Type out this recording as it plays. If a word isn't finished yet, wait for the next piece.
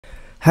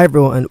Hi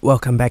everyone,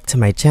 welcome back to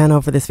my channel.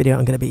 For this video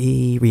I'm going to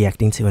be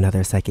reacting to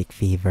another Psychic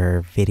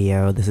Fever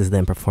video. This is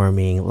them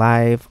performing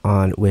live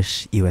on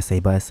Wish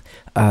USA Bus,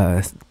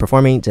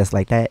 performing Just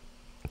Like That,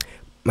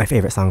 my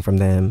favorite song from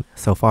them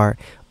so far.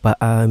 But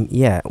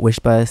yeah, Wish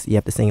Bus, you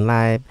have to sing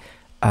live,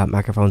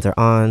 microphones are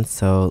on,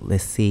 so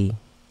let's see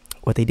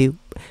what they do.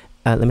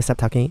 Let me stop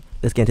talking,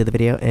 let's get into the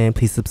video, and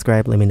please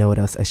subscribe. Let me know what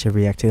else I should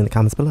react to in the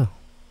comments below.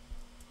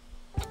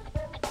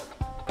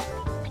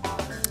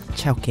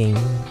 Choking.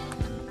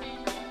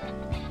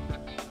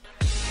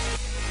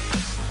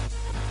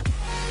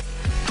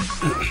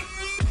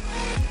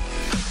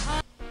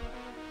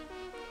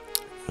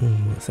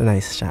 It's a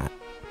nice shot.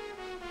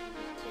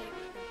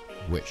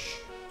 Wish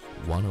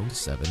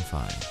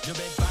 1075.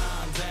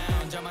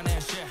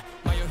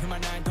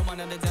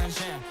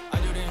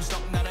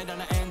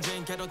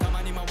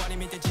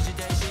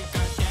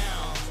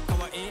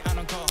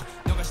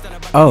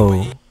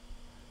 Oh,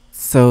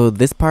 so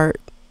this part,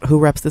 who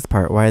raps this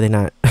part? Why are they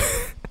not?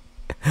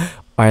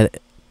 Wait,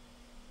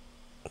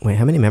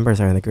 how many members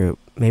are in the group?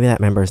 Maybe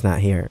that member is not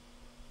here,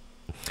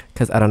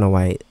 because I don't know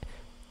why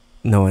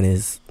no one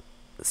is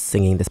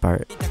singing this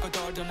part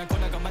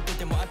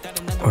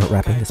or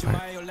rapping this part.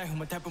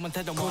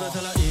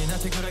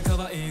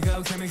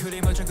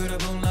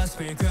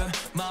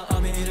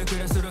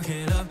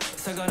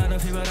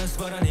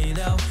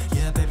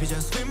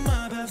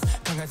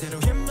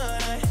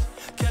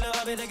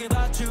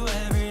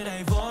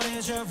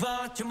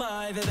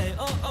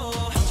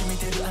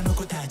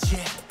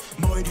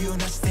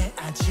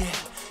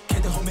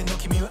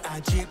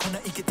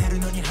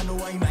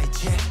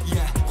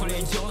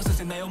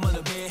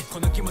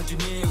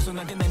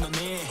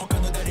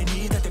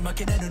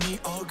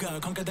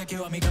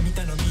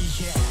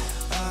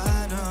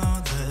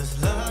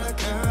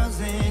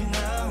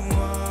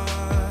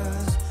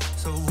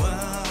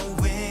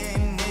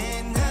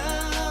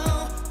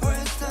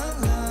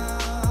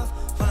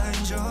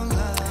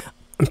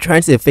 I'm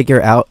trying to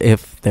figure out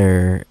if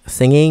they're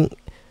singing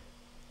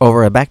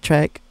over a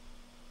backtrack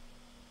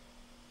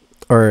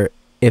or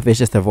if it's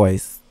just their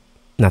voice,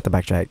 not the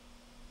backtrack.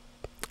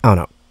 I don't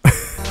know.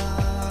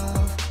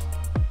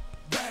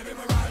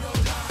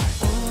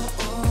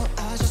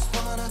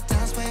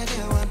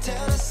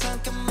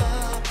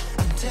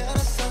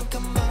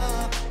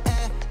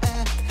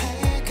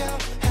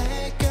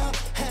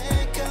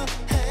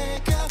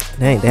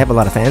 Dang, they have a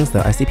lot of fans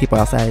though. I see people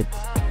outside.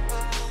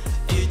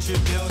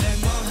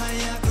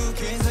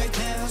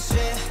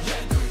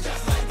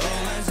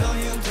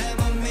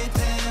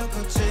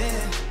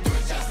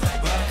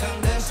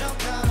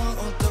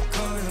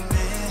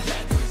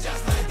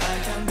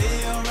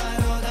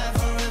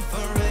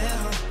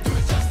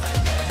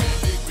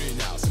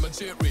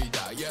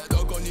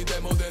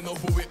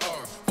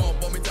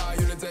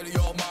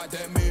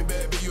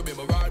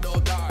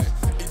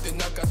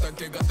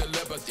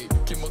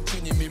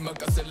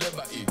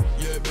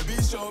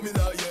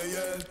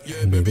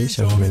 Baby,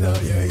 show me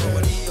love, yeah,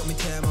 yeah.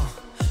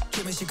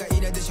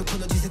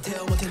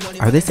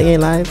 Are they singing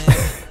live?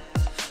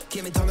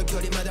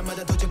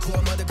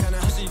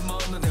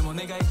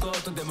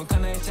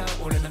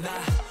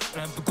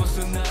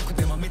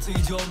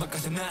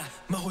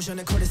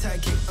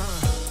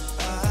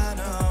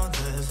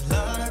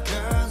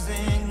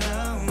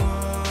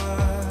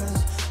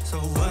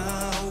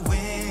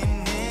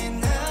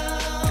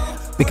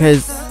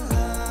 Because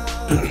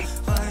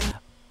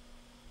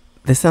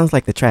this sounds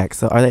like the track,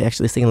 so are they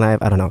actually singing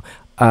live? I don't know.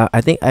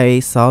 I think I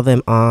saw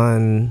them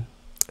on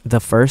the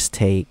first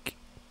take,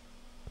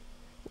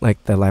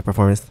 like the live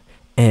performance,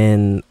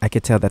 and I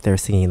could tell that they're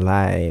singing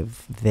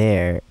live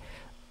there.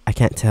 I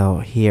can't tell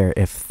here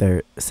if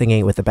they're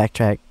singing with the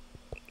backtrack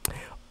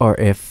or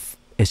if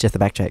it's just the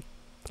backtrack.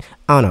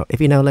 I don't know.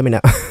 If you know, let me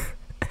know.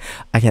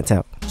 I can't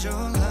tell.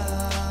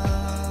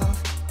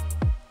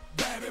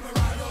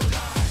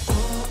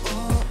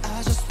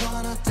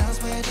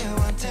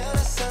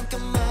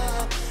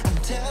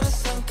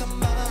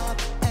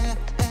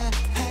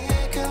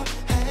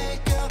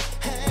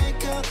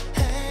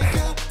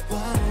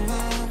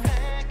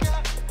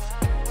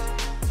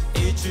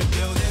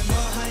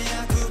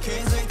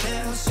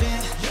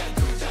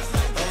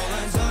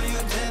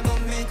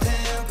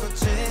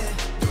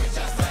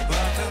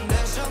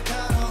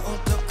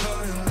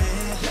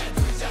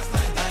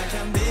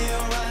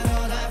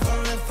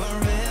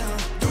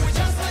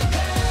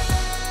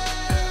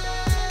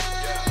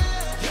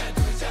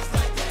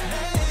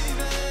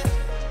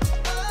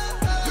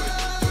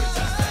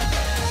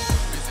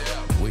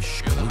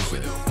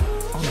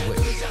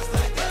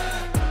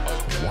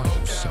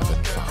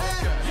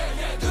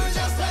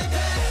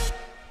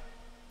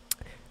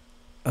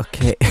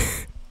 Okay,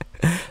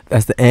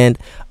 that's the end.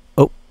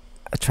 Oh,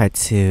 I tried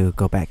to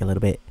go back a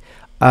little bit.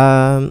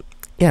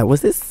 Yeah,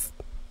 was this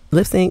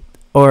lip sync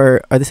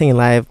or are they singing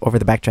live over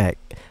the backtrack?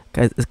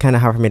 Because it's kind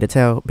of hard for me to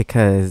tell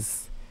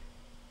because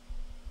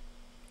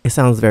it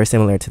sounds very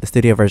similar to the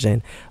studio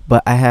version,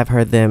 but I have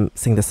heard them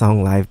sing the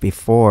song live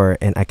before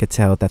and I could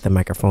tell that the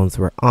microphones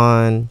were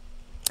on,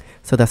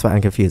 so that's why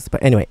I'm confused.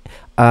 But anyway,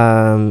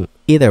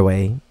 either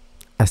way,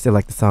 I still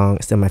like the song.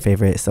 It's still my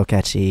favorite. It's so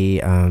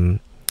catchy. I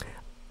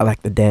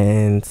like the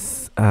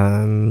dance.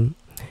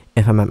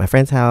 If I'm at my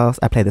friend's house,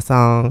 I play the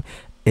song.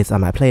 It's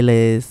on my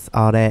playlist,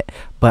 all that.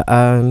 But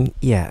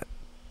yeah,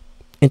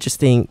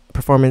 interesting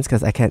performance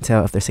because I can't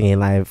tell if they're singing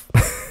live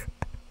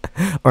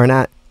or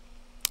not.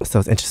 So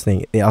it's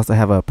interesting. They also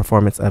have a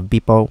performance of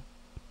Bipo.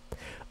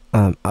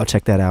 I'll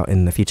check that out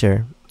in the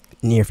future,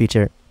 near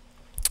future.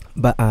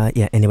 But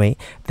yeah, anyway,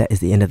 that is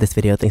the end of this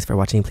video. Thanks for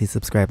watching. Please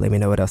subscribe. Let me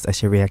know what else I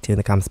should react to in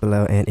the comments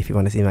below. And if you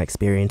want to see my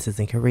experiences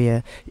in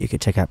Korea, you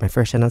could check out my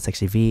first channel,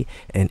 SEKSHI V.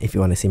 And if you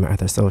want to see my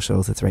other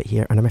socials, it's right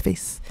here under my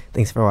face.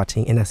 Thanks for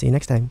watching, and I'll see you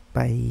next time.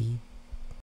 Bye.